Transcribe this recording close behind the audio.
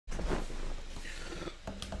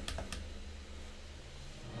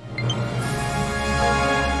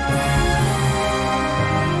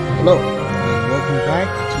Hello, and welcome back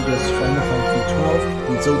to this Final Fantasy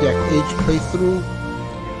XII The Zodiac Age playthrough.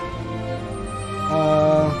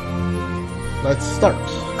 Let's start.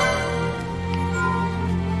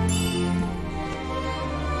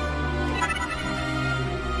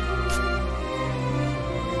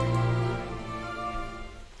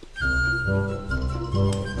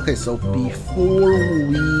 Okay, so before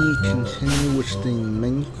we continue with the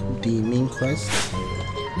main quest,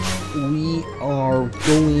 we are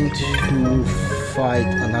going to fight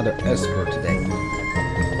another Esper today,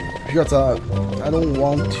 because I don't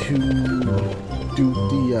want to do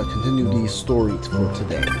the continue the story for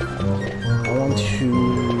today. I want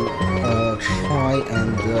to try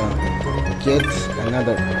and get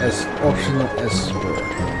another optional Esper.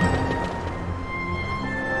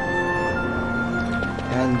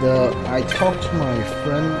 And I talked to my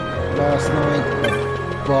friend last night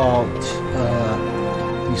about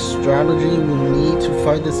the strategy we need to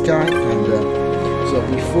fight this guy, and so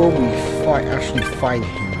before we actually fight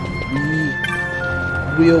him,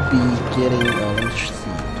 we will be getting let's see,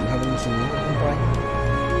 do you have anything you can buy?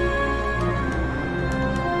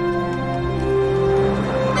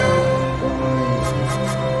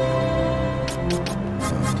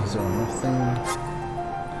 These are nothing.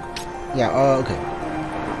 Yeah, okay.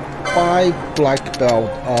 5 black belt,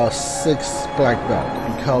 6 black belt,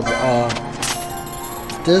 because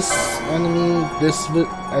this enemy, this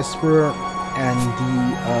Esper, and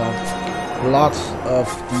the lot of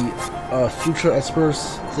the future Espers,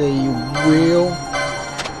 they will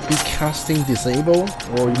be casting disable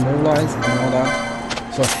or immobilize and all that.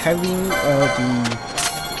 So having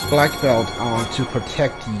the black belt on to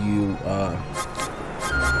protect you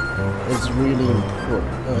is really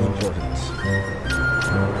important.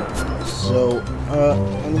 So,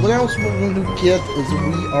 and what else we're going to get is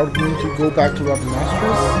we are going to go back to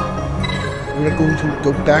Remaster. We're going to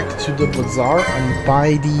go back to the bazaar and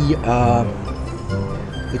buy the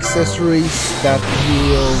accessories that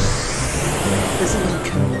will basically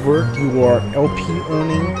convert your LP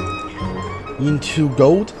earning into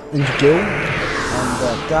gold, and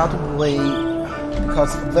that way,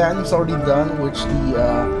 because Van's already done with the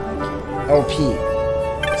LP,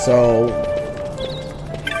 so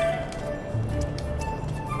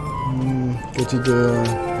go to the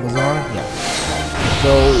bazaar, yeah.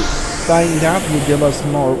 So buying that will give us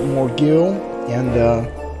more gil, and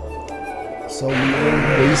so we won't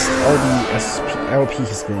waste all the LP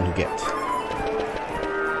he's going to get.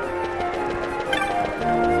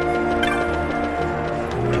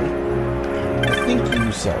 Okay. I think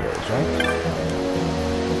you sell those, right?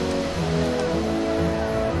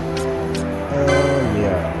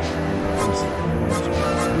 Yeah.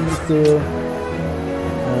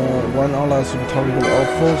 One online super targetable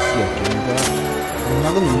outpost. Yeah, give me that. I'm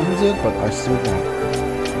not gonna use it, but I still want it.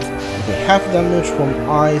 Okay, half damage from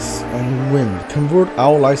ice and wind. Convert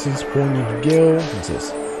our license point into gil. What's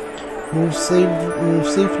this? Move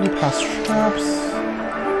safely past traps.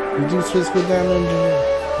 Reduce physical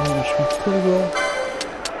damage. Critical.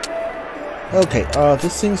 Okay,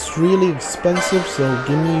 this thing's really expensive, so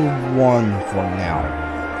give me one for now.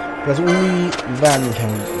 Because only Van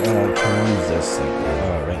can use this thing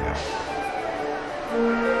right now.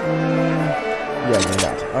 Yeah, like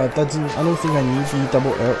that. I don't think I need the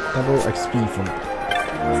double XP for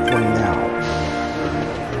now.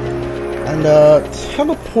 And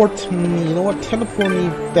teleport me. You know what? Teleport me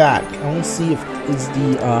back. I want to see if it's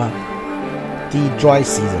the dry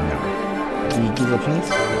season now. The Giza Plains.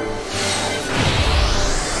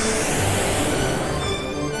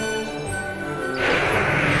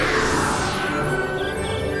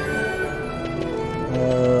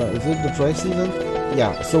 Is it the dry season?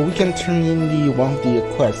 Yeah, so we can turn in one of the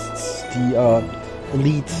quests, the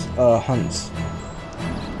elite hunts.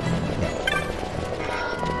 Yeah.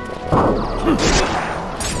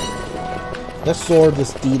 That sword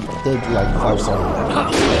just did like 5,000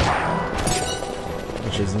 damage,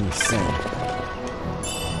 which is insane.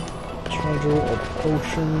 Treasure or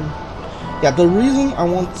potion. Yeah, the reason I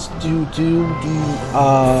want to do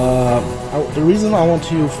the reason I want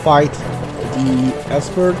to fight the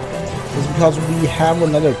Esper is because we have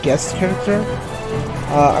another guest character.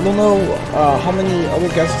 I don't know how many other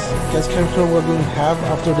guest characters we're going to have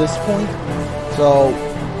after this point, so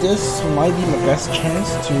this might be my best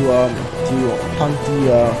chance to hunt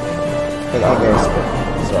that other Esper.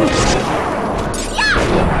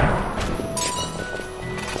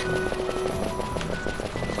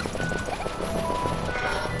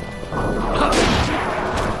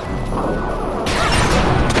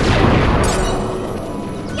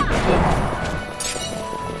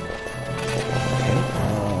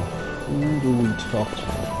 talk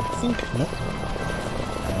to. think? No. I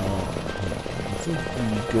think we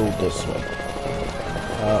go this way.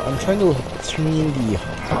 I'm trying to turn the.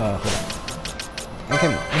 I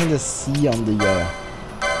can just see on the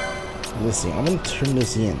this thing. I'm gonna turn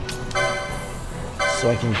this in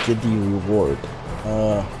so I can get the reward.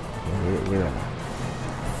 Where am I?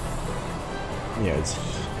 Yeah, it's.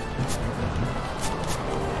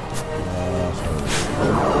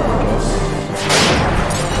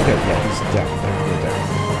 Okay, yeah, he's down. They're down.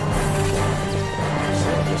 So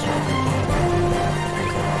this one.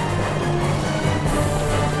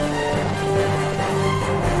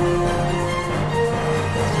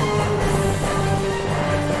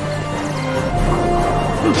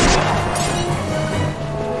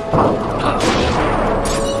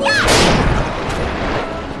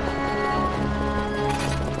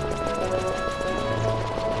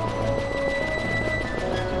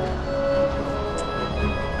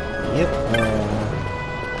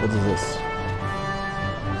 What is this?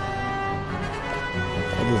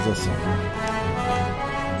 What is this?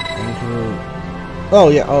 Oh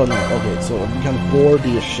yeah, oh no, okay, so we can board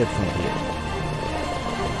the ship from here.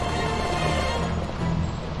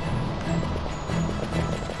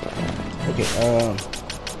 Okay,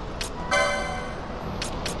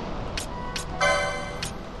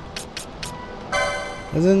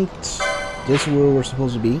 isn't this where we're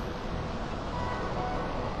supposed to be?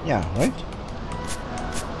 Yeah, right?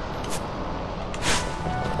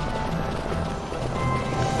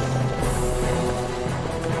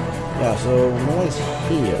 Yeah, so no one's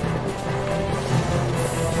here.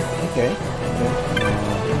 Okay.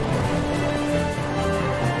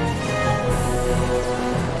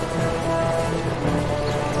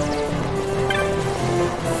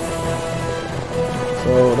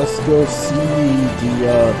 So let's go see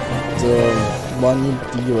the one in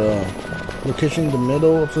the location in the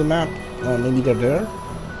middle of the map. Maybe they're there.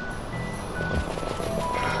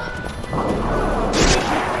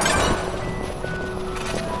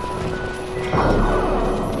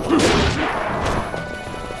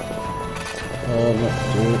 No,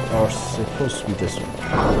 they are supposed to be this one.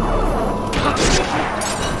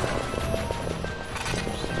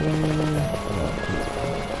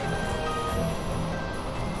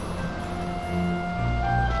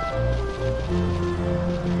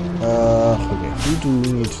 Okay, who do we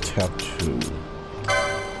need to talk to?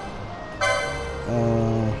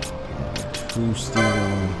 Who's the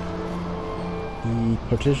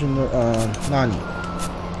petitioner? Nani.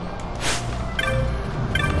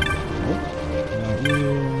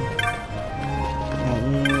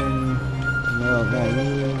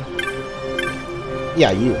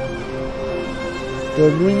 Yeah, you. The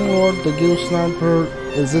Ring Lord, the Guild Sniper,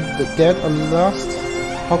 is it dead or lost?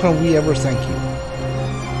 How can we ever thank you?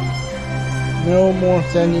 No more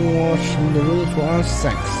standing watch in the room for us,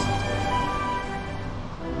 thanks.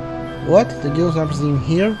 What? The Guild Sniper's in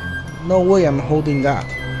here? No way I'm holding that.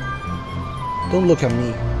 Don't look at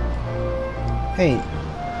me. Hey,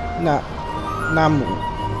 Namu,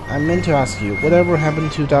 I meant to ask you, whatever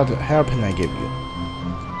happened to that hairpin I gave you?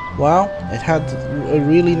 Well, it had a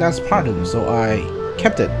really nice pattern, so I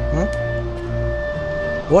kept it, huh?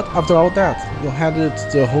 What? After all that, you had it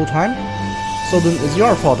the whole time? So then it's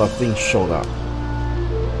your fault that things showed up.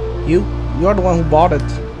 You're the one who bought it.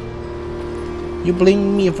 You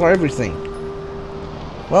blame me for everything.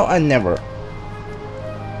 Well, I never.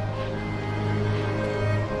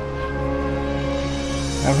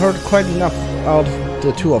 I've heard quite enough out of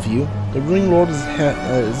the two of you. The Ring Lord is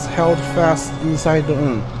held fast inside the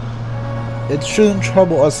urn. It shouldn't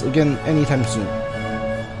trouble us again anytime soon.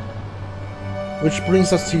 Which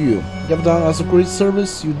brings us to you. You have done us a great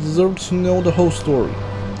service. You deserve to know the whole story.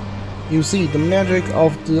 You see, the magic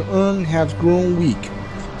of the urn had grown weak,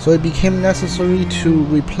 so it became necessary to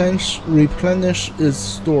replenish its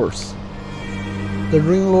stores. The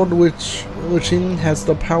Ring Lord within has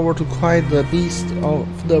the power to quiet the beast of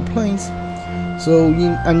the plains,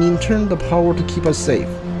 and in turn the power to keep us safe.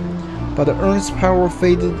 But the urn's power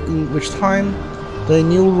faded, in which time the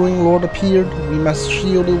new Ring Lord appeared. We must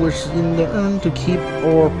shield it within the urn to keep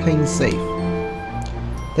our plains safe.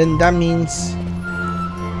 Then that means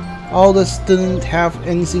all this didn't have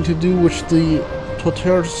anything to do with the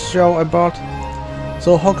tortoise shell I bought.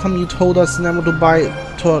 So how come you told us never to buy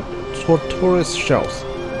tortoise shells?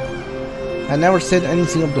 I never said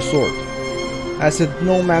anything of the sort. I said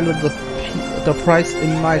no matter the price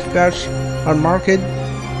it might fetch our market,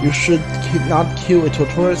 you should not kill a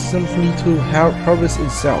tortoise simply to harvest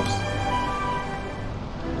itself.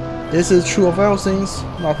 This is true of all things,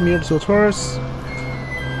 not mere tortoise.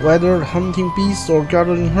 Whether hunting beasts or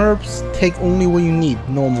gathering herbs, take only what you need,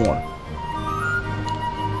 no more.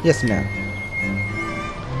 Yes, ma'am.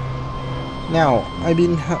 Now, I've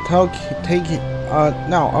been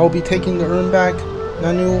now I'll be taking the urn back.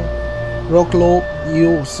 Nanu, Roklo,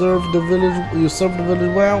 you served the village. You served the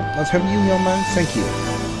village well. I'll tell you, young man. Thank you.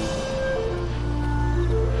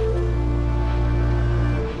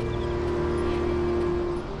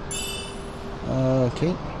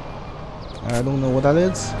 Okay. I don't know what that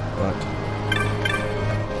is, but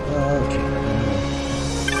okay.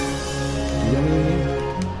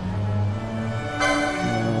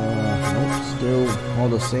 Nope, still all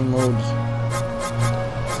the same old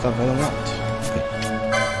stuff I don't want. Okay.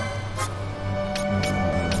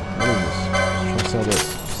 What is this? Let's try this.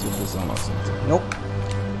 See if this unlocks something. Nope.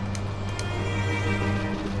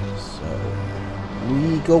 So we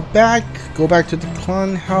go back to the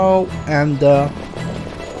clan hall and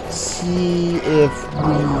see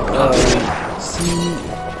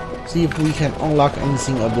if we can unlock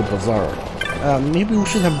anything of the bazaar. Maybe we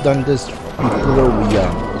should have done this before we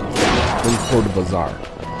wait for the bazaar.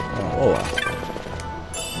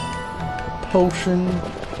 Potion.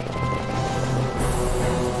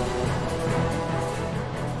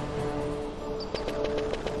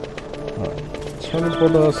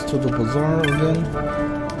 Teleport us to the bazaar again.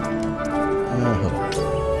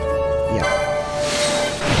 Yeah.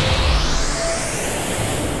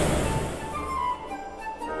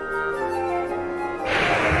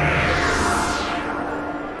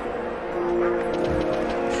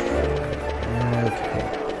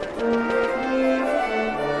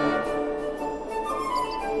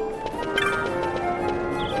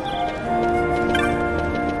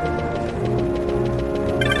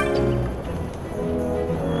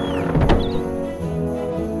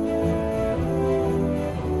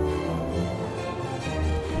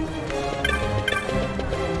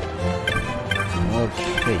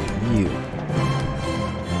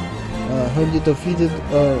 You defeated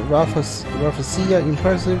Rafasia,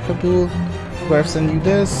 impressive couple. I'll send you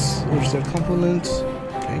this, which is a compliment.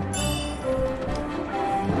 Okay.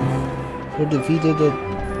 You defeated the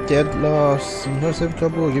dead lost, impressive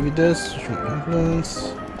couple. I'll give you this, which is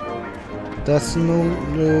compliments. That's no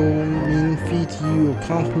mean feat you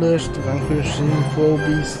accomplished. Vanquishing 4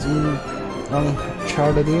 beasts in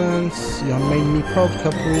uncharted lands. You have made me proud,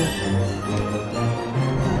 couple.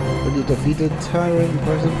 You defeated Tyrant,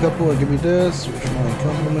 impressive couple. I'll give you this, which are my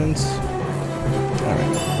compliments.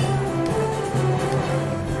 Alright.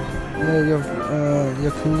 You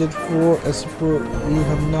have committed 4 Esper. You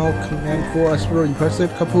have now command 4 Esper,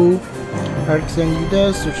 impressive couple. I'll extend you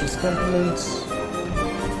this, which is compliments.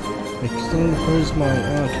 Extend, where's my.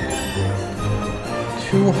 Okay.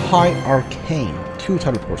 2 high arcane. 2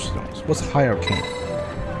 teleport stones. What's high arcane?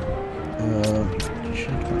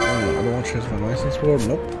 I don't want to change my license for it.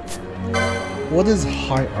 Nope. What is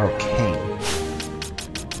high arcane?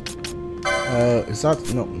 Is that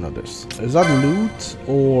no this? Is that loot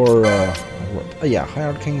or what? Oh, yeah, high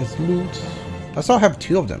arcane is loot. I saw I have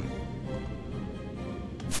 2 of them.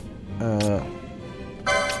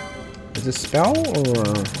 Is it spell or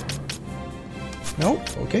no?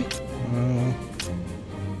 Okay.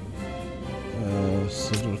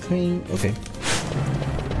 Silver clean. Okay.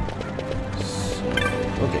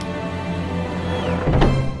 Okay.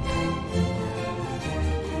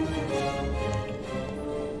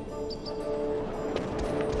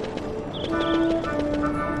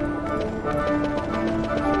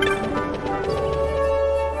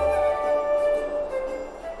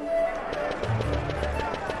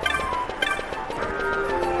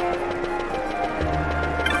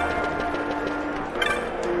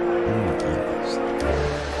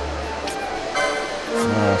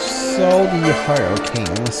 So the high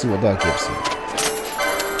arcane, let's see what that gives me.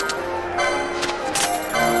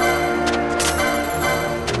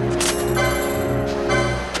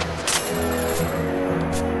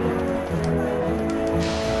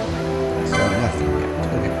 So nothing yet.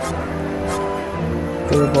 Okay.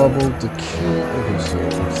 Third bubble, the key. Okay, so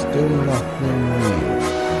still nothing new.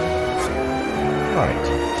 Alright.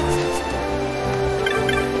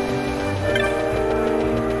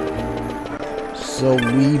 So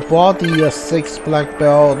we bought the 6 black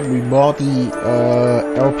belt, we bought the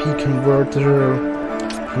LP converter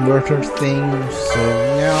thing, so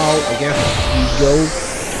now I guess we go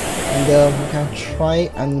and we can try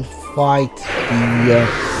and fight the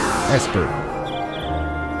Esper.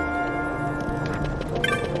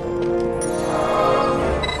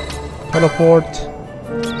 Teleport.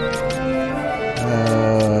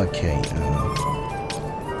 Okay.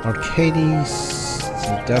 Arcades.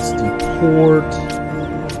 So that's the port.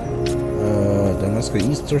 Damascus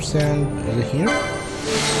Easter Sand. Is it here?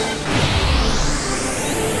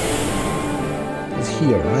 It's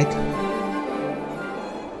here, right?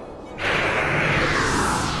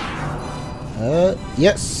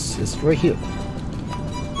 Yes, it's right here.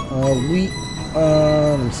 Let me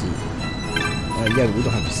see. Yeah, we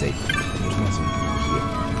don't have to save. There's nothing here.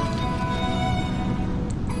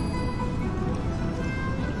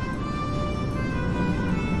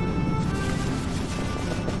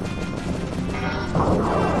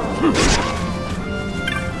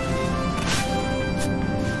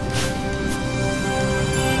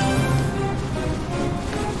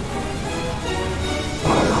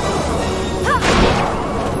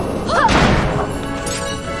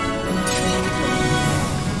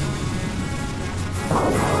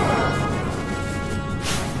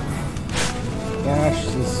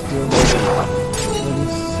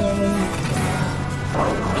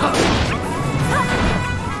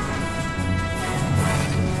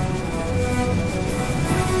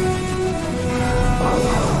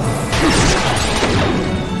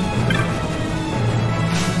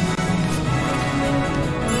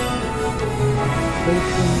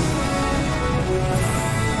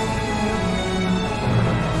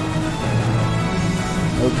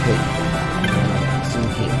 Okay, it's in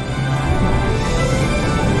here.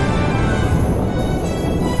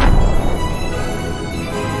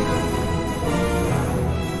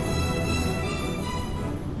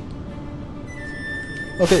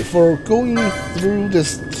 Okay, for going through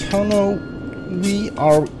this tunnel, we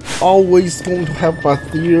are always going to have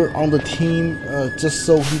Bathir on the team, just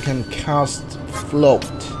so he can cast float.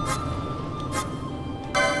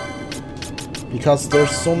 Because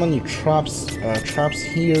there's so many traps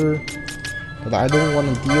here that I don't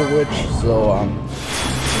want to deal with, so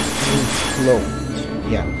float.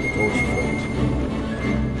 Yeah, go to float.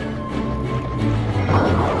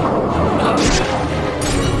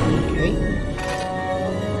 Okay.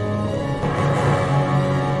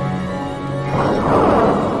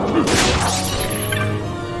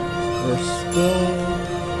 There's still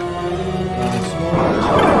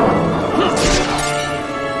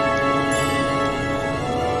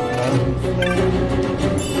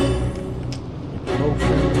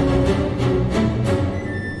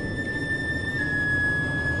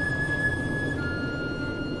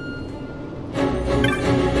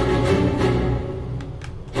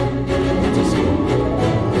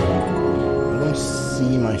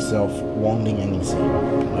wanting anything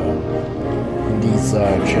in these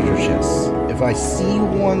treasure chests. If I see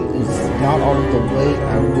one is not out of the way,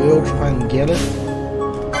 I will try and get it.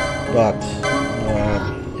 But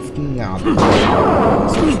if not,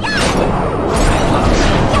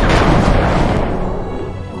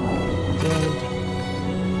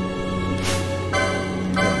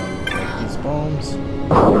 these bombs.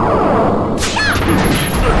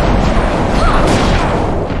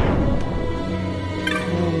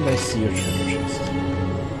 I see your treasure chest.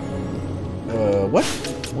 What?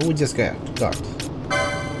 What we just got?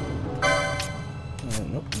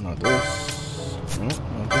 Nope, not those. Nope,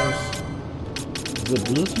 not those. Is it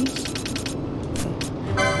Bluetooth?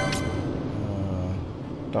 No.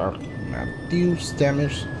 Dark matter deals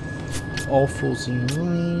damage. All foes in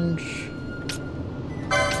range.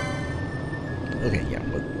 Okay, yeah.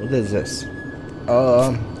 What is this?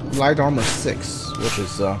 Light armor 6, which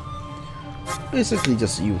is basically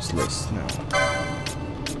just useless now.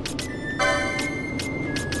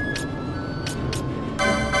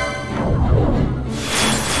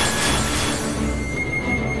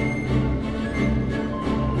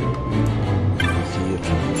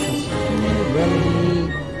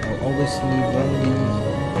 Remedy. I'll always need remedy.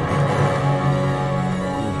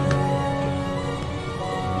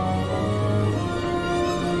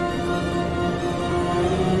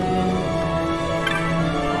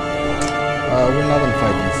 We're not gonna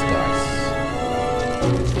fight these guys.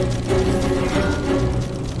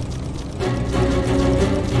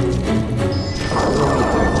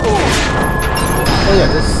 Oh yeah,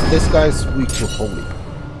 this guy's weak to holy.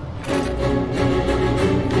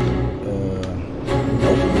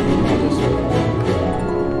 Nope, not this one.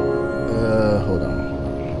 Hold on.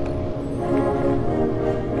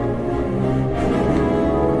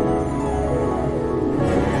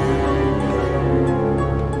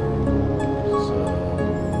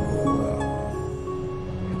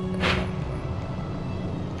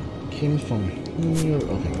 Came from here.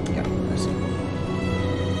 Okay, yeah, I see.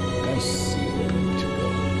 I see where we need to go.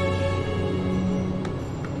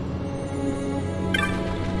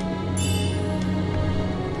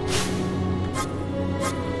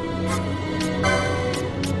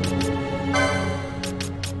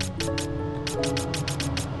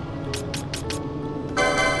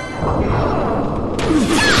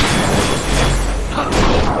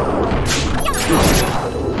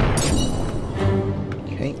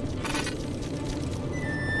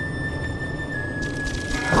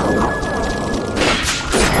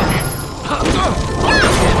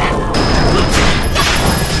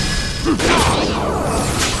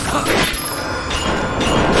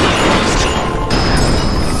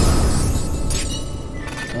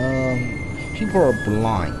 people are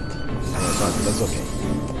blind. So that's okay.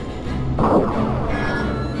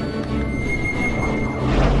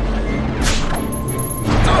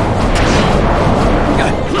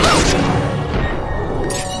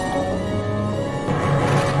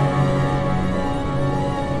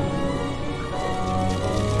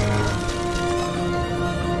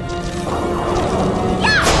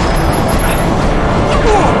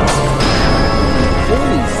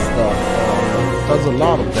 Does a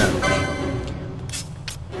lot of damage.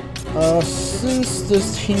 Since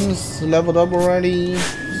this team's leveled up already,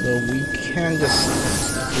 so we can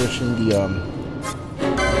just switch in the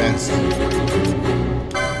advanced team.